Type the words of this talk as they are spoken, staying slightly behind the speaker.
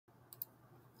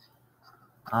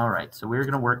All right, so we're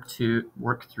going to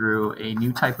work through a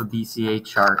new type of BCA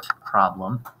chart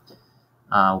problem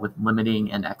with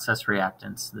limiting and excess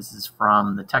reactants. This is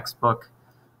from the textbook.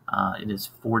 It is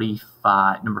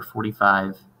number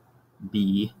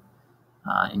 45B,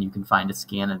 and you can find a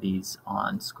scan of these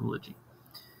on Schoology.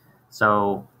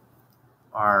 So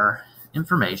our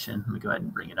information, let me go ahead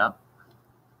and bring it up,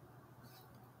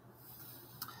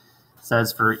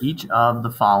 says for each of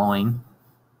the following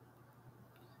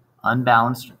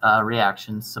unbalanced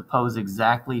reactions, suppose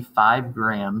exactly 5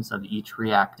 grams of each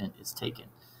reactant is taken.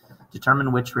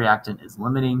 Determine which reactant is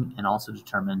limiting, and also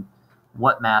determine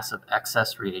what mass of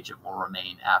excess reagent will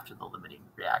remain after the limiting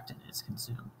reactant is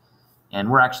consumed. And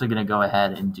we're actually going to go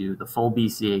ahead and do the full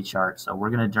BCA chart. So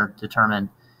we're going to determine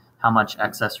how much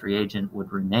excess reagent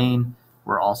would remain.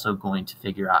 We're also going to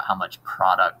figure out how much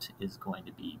product is going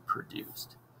to be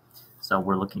produced. So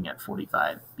we're looking at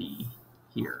 45B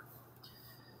here.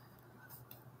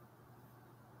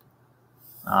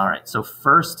 All right, so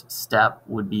first step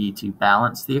would be to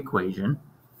balance the equation.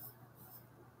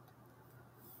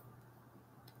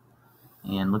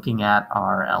 And looking at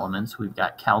our elements, we've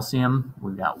got calcium,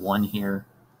 we've got 1 here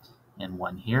and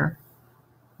 1 here.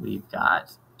 We've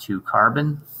got 2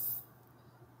 carbon,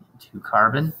 2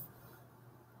 carbon.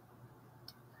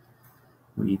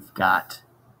 We've got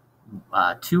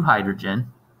 2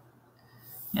 hydrogen.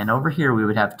 And over here we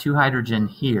would have 2 hydrogen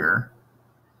here.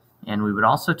 And we would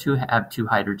also have 2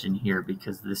 hydrogen here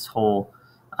because this whole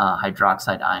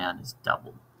hydroxide ion is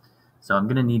doubled. So I'm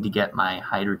going to need to get my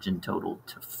hydrogen total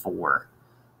to 4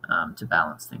 to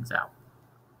balance things out.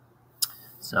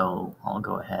 So I'll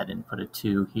go ahead and put a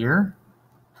 2 here.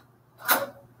 Thank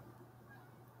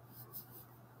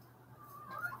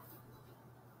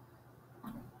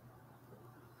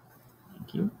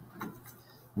you.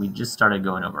 We just started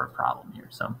going over a problem here.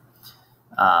 So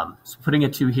putting a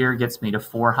 2 here gets me to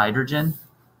 4 hydrogen.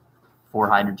 4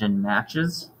 hydrogen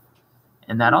matches.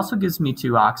 And that also gives me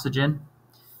 2 oxygen.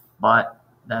 But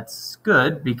that's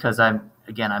good because I'm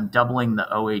doubling the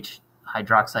OH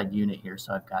hydroxide unit here,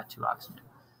 so I've got 2 oxygen.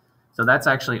 So that's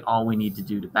actually all we need to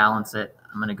do to balance it.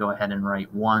 I'm going to go ahead and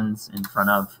write 1s in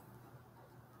front of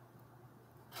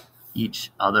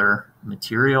each other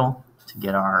material to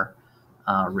get our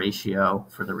ratio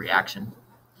for the reaction.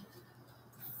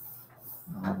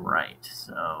 All right,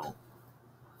 so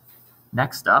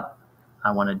next up,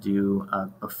 I want to do a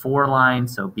before line,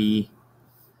 so B,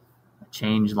 a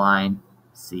change line,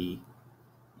 C,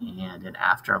 and an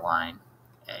after line,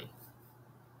 A.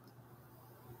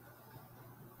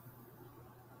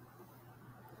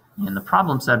 And the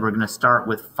problem said we're going to start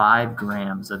with 5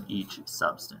 grams of each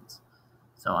substance.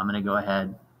 So I'm going to go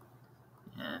ahead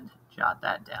and jot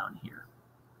that down here.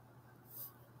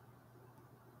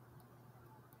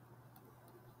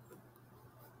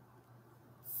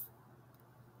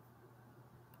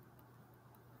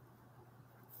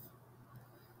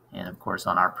 And of course,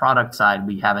 on our product side,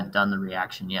 we haven't done the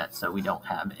reaction yet, so we don't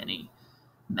have any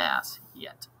mass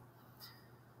yet.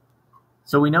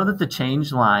 So we know that the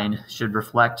change line should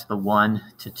reflect the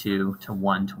 1:2 to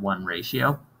 1:1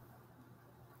 ratio.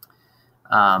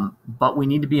 But we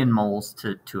need to be in moles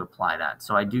to apply that.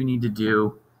 So I do need to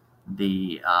do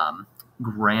the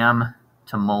gram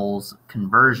to moles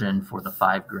conversion for the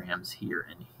 5 grams here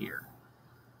and here.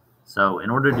 So in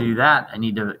order to do that, I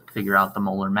need to figure out the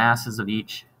molar masses of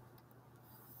each.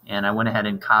 And I went ahead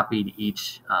and copied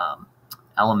each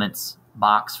element's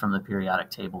box from the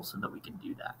periodic table so that we can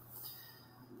do that.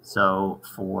 So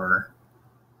for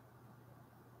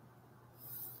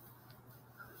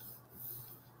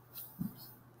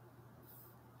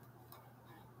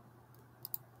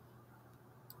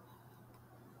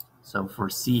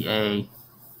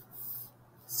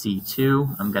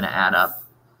CaC2, I'm going to add up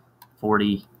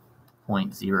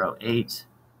 40.08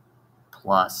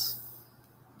 plus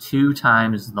 2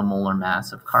 times the molar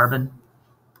mass of carbon,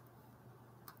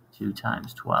 2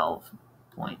 times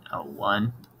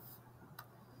 12.01.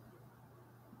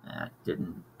 That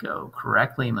didn't go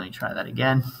correctly. Let me try that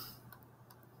again.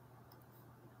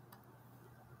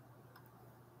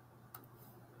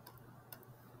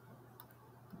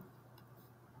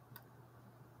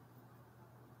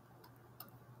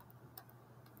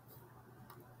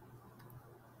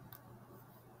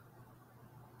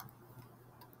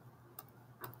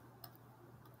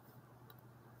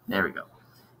 There we go.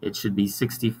 It should be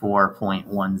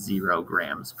 64.10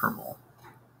 grams per mole.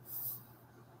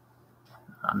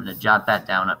 I'm going to jot that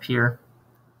down up here.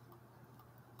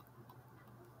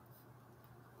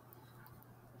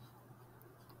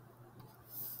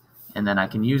 And then I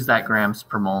can use that grams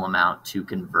per mole amount to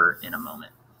convert in a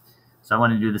moment. So I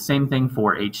want to do the same thing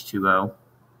for H2O.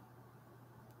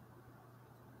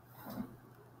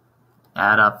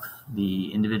 add up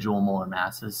the individual molar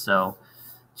masses. So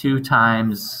 2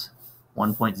 times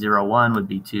 1.01 would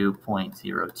be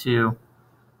 2.02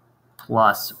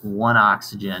 plus 1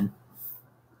 oxygen,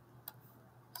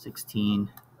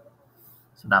 16.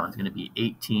 So that one's going to be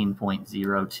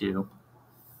 18.02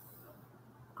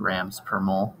 grams per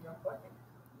mole.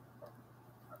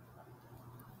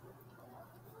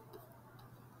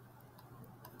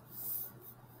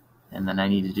 And then I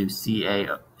need to do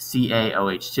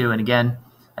CaOH2. And again,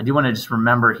 I do want to just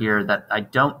remember here that I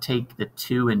don't take the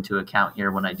 2 into account here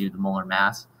when I do the molar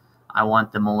mass. I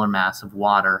want the molar mass of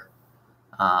water,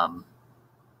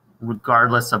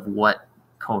 regardless of what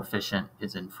coefficient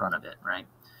is in front of it, right?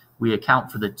 We account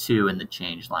for the 2 in the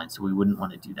change line, so we wouldn't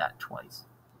want to do that twice.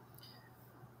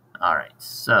 All right,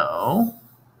 so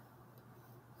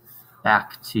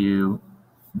back to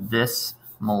this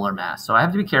molar mass. So I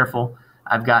have to be careful.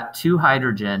 I've got 2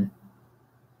 hydrogen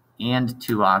and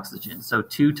 2 oxygen. So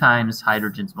 2 times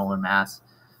hydrogen's molar mass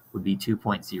would be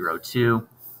 2.02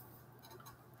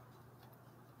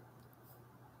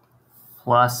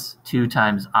 plus 2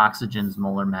 times oxygen's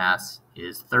molar mass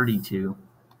is 32.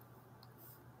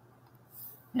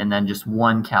 And then just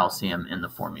 1 calcium in the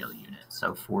formula unit,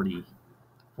 so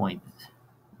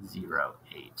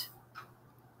 40.08.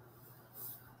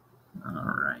 All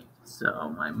right,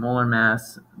 so my molar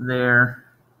mass there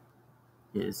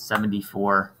is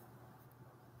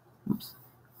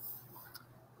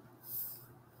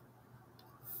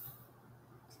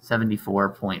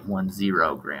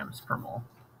 74.10 grams per mole.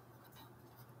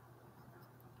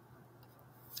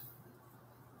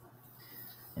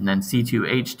 And then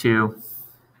C2H2,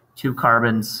 2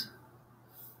 carbons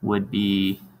would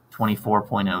be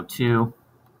 24.02.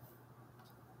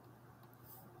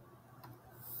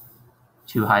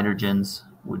 2 hydrogens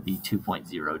would be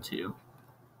 2.02.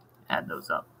 Add those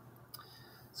up.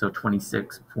 So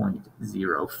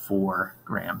 26.04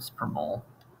 grams per mole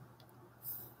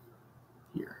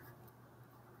here.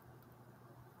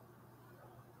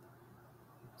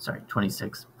 Sorry,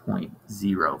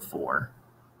 26.04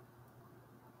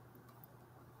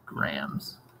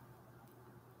 grams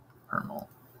per mole.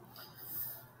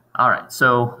 All right,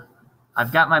 so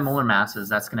I've got my molar masses.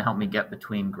 That's going to help me get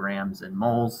between grams and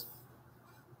moles.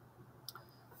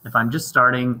 If I'm just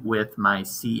starting with my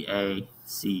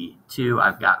CaC2,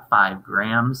 I've got 5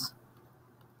 grams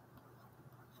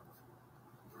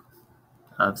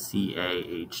of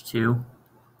CaH2.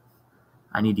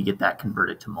 I need to get that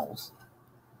converted to moles.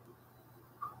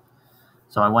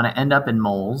 So I want to end up in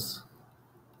moles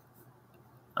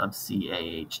of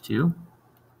CaH2.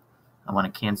 I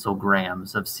want to cancel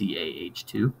grams of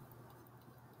CaH2.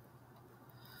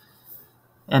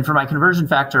 And for my conversion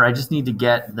factor, I just need to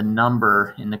get the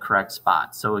number in the correct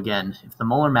spot. So again, if the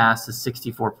molar mass is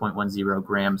 64.10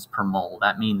 grams per mole,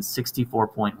 that means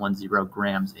 64.10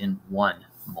 grams in 1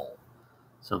 mole.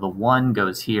 So the 1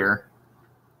 goes here,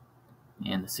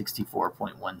 and the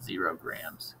 64.10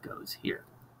 grams goes here.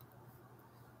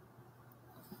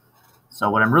 So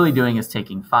what I'm really doing is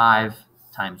taking 5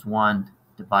 times 1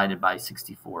 divided by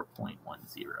 64.10.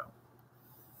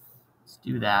 Let's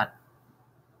do that.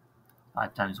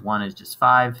 5 times 1 is just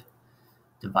 5,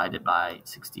 divided by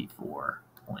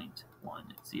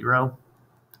 64.10.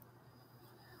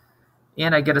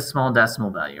 And I get a small decimal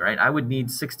value, right? I would need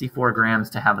 64 grams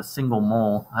to have a single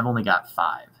mole. I've only got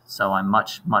 5, so I'm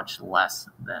much, much less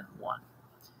than 1.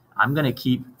 I'm going to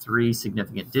keep 3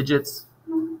 significant digits,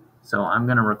 so I'm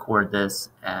going to record this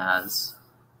as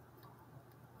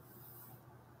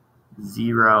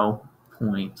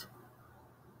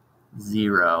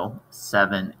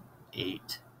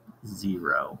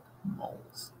 0.0780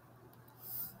 moles.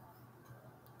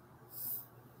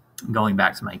 Going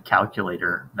back to my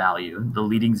calculator value, the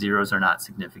leading zeros are not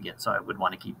significant, so I would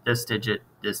want to keep this digit,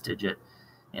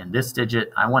 and this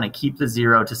digit. I want to keep the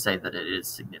 0 to say that it is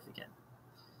significant.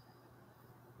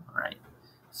 All right.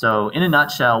 So in a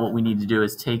nutshell, what we need to do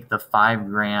is take the 5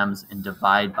 grams and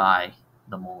divide by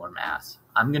the molar mass.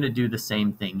 I'm going to do the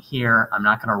same thing here. I'm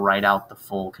not going to write out the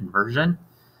full conversion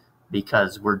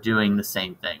because we're doing the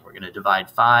same thing. We're going to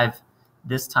divide 5,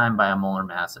 this time by a molar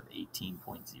mass of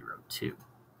 18.02.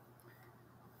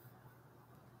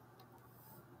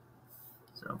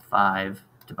 So 5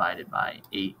 divided by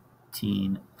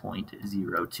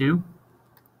 18.02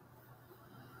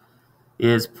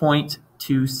 is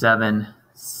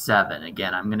 0.277.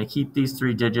 Again, I'm going to keep these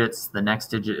 3 digits. The next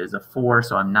digit is a 4,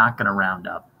 so I'm not going to round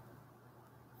up.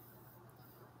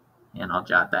 And I'll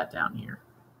jot that down here.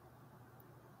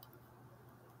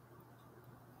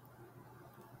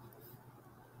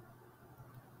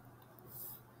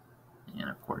 And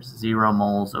of course, 0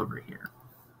 moles over here.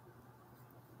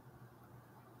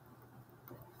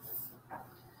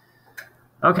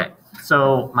 Okay,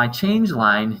 so my change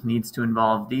line needs to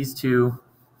involve these two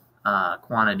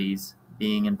quantities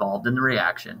being involved in the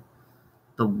reaction.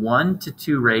 The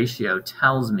 1-to-2 ratio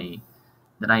tells me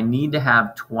that I need to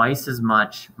have twice as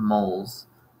much moles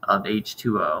of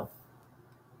H2O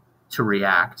to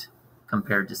react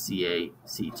compared to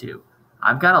CaC2.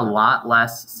 I've got a lot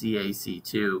less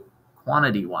CaC2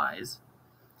 quantity-wise,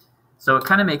 so it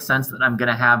kind of makes sense that I'm going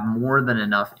to have more than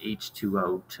enough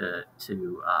H2O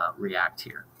to react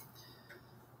here.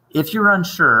 If you're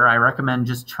unsure, I recommend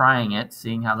just trying it,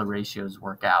 seeing how the ratios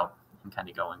work out, and kind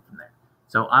of going from there.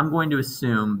 So I'm going to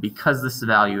assume, because this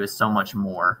value is so much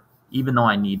more, even though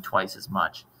I need twice as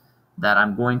much, that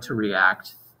I'm going to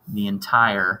react the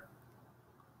entire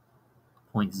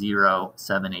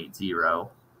 0.0780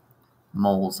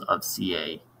 moles of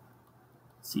CaC2.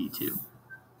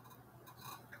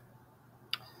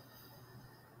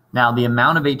 Now, the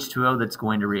amount of H2O that's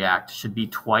going to react should be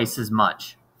twice as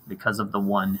much because of the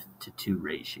 1-to-2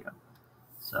 ratio.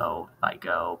 So if I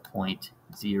go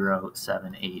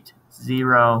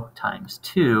 0.0780 times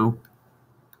 2,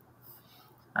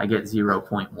 I get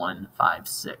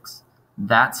 0.156.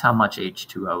 That's how much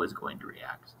H2O is going to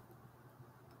react.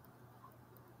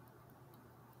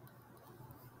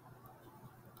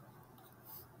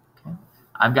 Okay.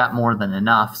 I've got more than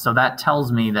enough, so that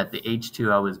tells me that the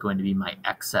H2O is going to be my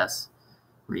excess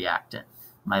reactant.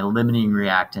 My limiting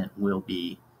reactant will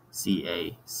be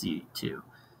CaC2.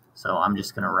 So I'm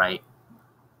just going to write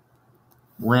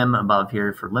lim above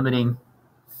here for limiting,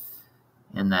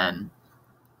 and then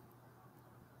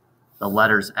the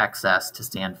letters excess to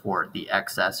stand for the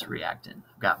excess reactant.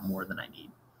 I've got more than I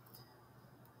need.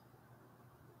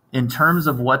 In terms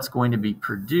of what's going to be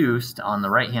produced on the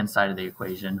right-hand side of the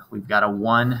equation, we've got a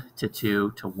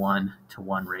 1-to-2 to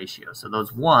 1-to-1 ratio. So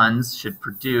those ones should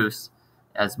produce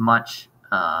as much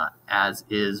as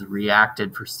is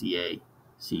reacted for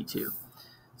CaC2.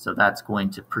 So that's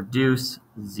going to produce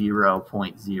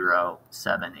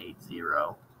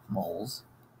 0.0780 moles.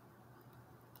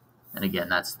 And again,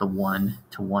 that's the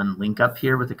 1-to-1 link up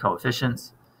here with the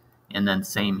coefficients, and then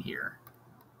same here.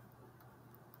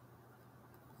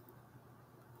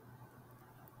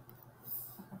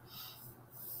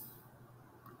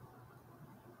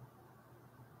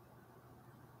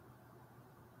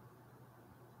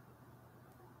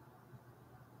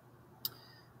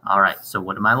 All right, so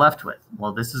what am I left with?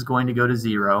 Well, this is going to go to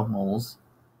 0 moles.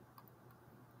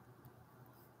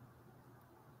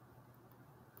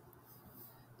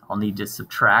 I'll need to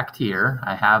subtract here.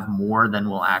 I have more than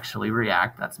will actually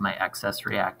react. That's my excess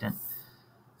reactant.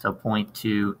 So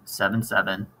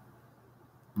 0.277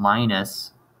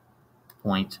 minus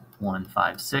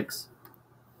 0.156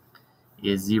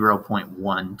 is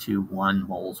 0.121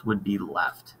 moles would be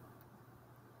left.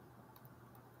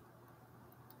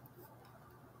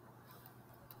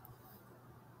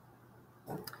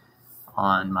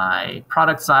 On my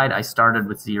product side, I started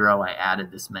with 0. I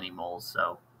added this many moles,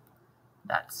 so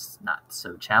that's not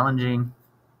so challenging.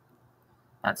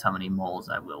 That's how many moles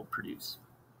I will produce.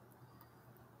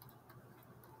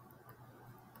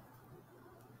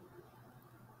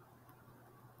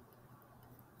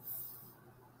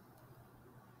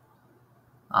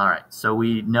 All right, so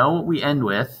we know what we end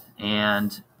with,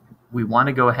 and we want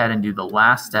to go ahead and do the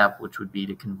last step, which would be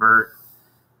to convert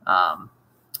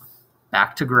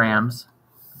back to grams.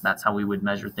 That's how we would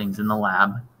measure things in the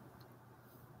lab.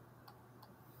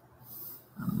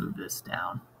 I'll move this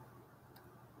down.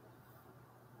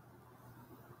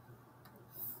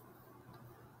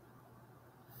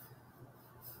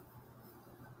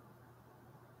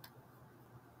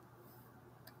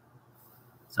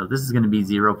 So this is going to be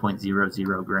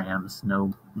 0.00 grams.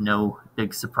 No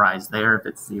big surprise there if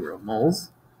it's 0 moles.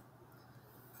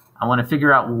 I want to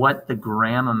figure out what the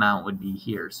gram amount would be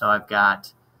here. So I've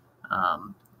got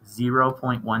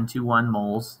 0.121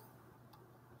 moles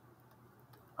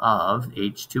of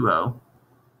H2O.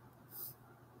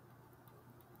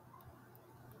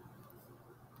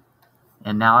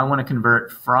 And now I want to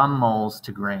convert from moles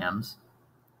to grams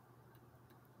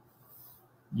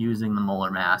using the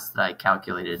molar mass that I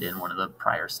calculated in one of the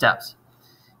prior steps.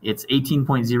 It's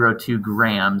 18.02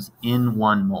 grams in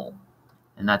 1 mole.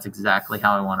 And that's exactly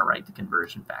how I want to write the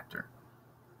conversion factor.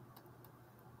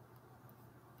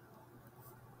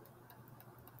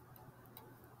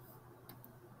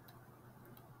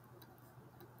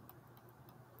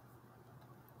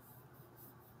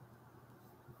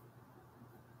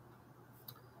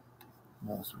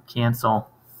 Moles would cancel.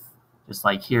 Just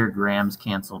like here, grams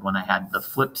canceled when I had the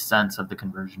flipped sense of the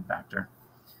conversion factor.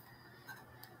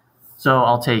 So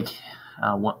I'll take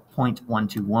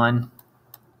 0.121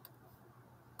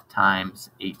 times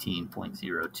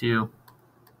 18.02.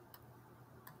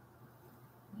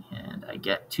 And I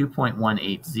get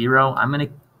 2.180. I'm going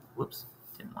to, whoops,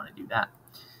 didn't want to do that.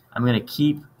 I'm going to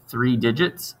keep 3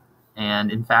 digits.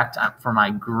 And in fact, for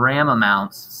my gram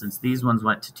amounts, since these ones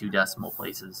went to 2 decimal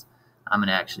places, I'm going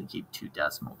to actually keep 2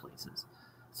 decimal places.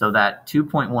 So that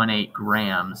 2.18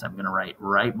 grams, I'm going to write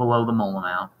right below the mole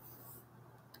amount,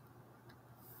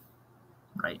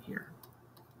 right here.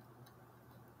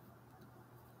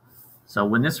 So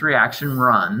when this reaction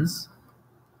runs,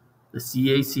 the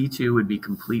CaC2 would be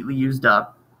completely used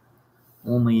up.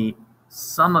 Only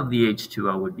some of the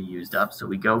H2O would be used up. So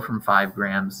we go from 5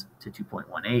 grams to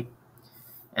 2.18.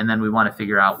 And then we want to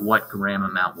figure out what gram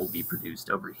amount will be produced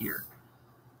over here.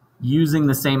 Using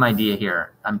the same idea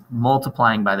here, I'm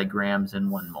multiplying by the grams in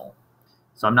 1 mole.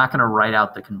 So I'm not going to write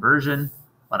out the conversion,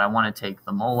 but I want to take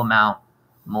the mole amount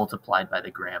multiplied by the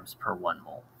grams per 1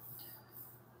 mole.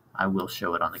 I will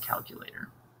show it on the calculator.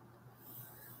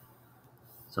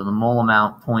 So the mole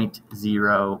amount,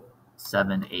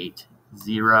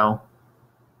 0.0780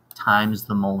 times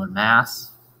the molar mass.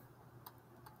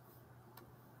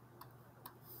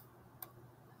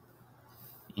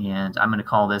 And I'm going to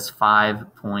call this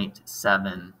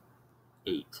 5.78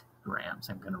 grams.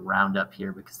 I'm going to round up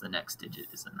here because the next digit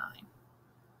is a 9.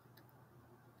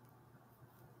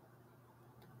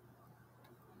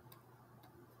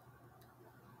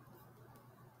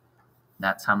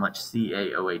 That's how much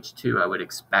CaOH2 I would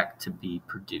expect to be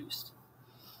produced.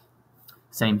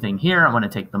 Same thing here. I'm going to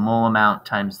take the mole amount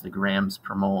times the grams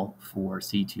per mole for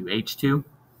C2H2.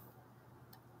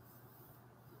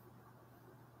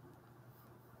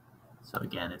 So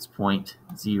again, it's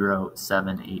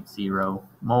 0.0780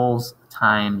 moles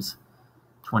times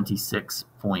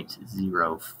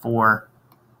 26.04.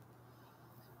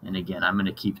 And again, I'm going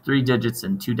to keep 3 digits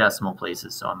in 2 decimal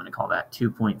places, so I'm going to call that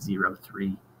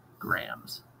 2.03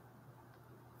 grams.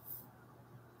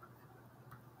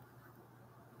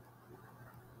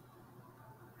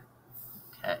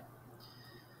 Okay.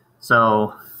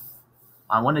 So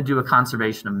I want to do a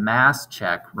conservation of mass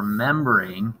check,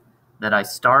 remembering that I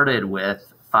started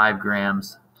with 5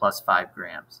 grams plus 5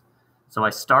 grams. So I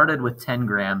started with 10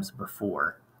 grams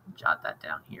before. Jot that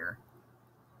down here.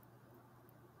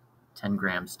 10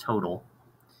 grams total.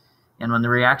 And when the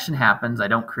reaction happens, I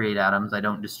don't create atoms, I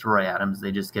don't destroy atoms,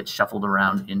 they just get shuffled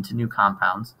around into new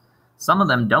compounds. Some of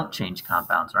them don't change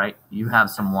compounds, right? You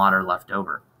have some water left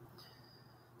over.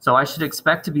 So I should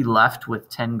expect to be left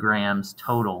with 10 grams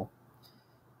total.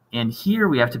 And here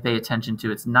we have to pay attention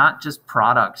to, it's not just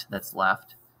product that's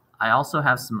left. I also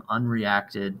have some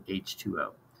unreacted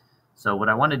H2O. So what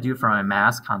I want to do for my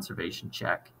mass conservation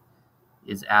check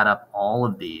is add up all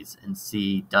of these and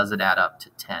see, does it add up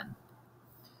to 10?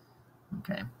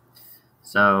 Okay,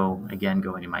 so again,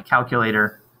 going to my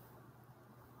calculator,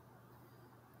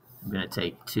 I'm going to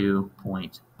take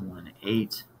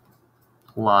 2.18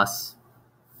 plus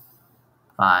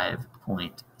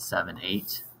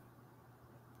 5.78.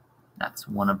 That's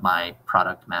one of my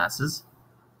product masses,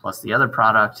 plus the other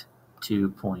product,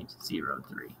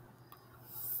 2.03.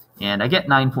 And I get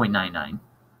 9.99.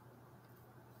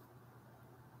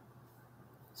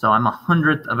 So I'm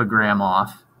 1/100th of a gram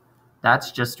off.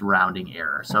 That's just rounding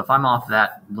error. So if I'm off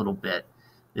that little bit,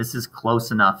 this is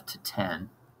close enough to 10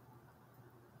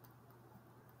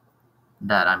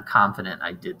 that I'm confident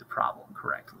I did the problem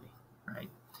correctly, right?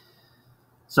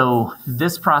 So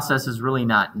this process is really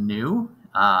not new.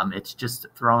 It's just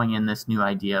throwing in this new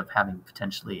idea of having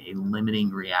potentially a limiting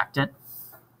reactant.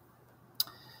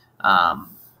 And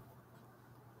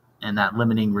that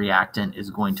limiting reactant is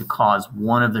going to cause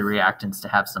one of the reactants to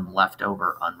have some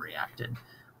leftover unreacted.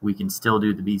 We can still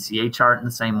do the BCA chart in the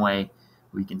same way.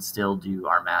 We can still do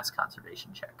our mass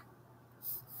conservation check.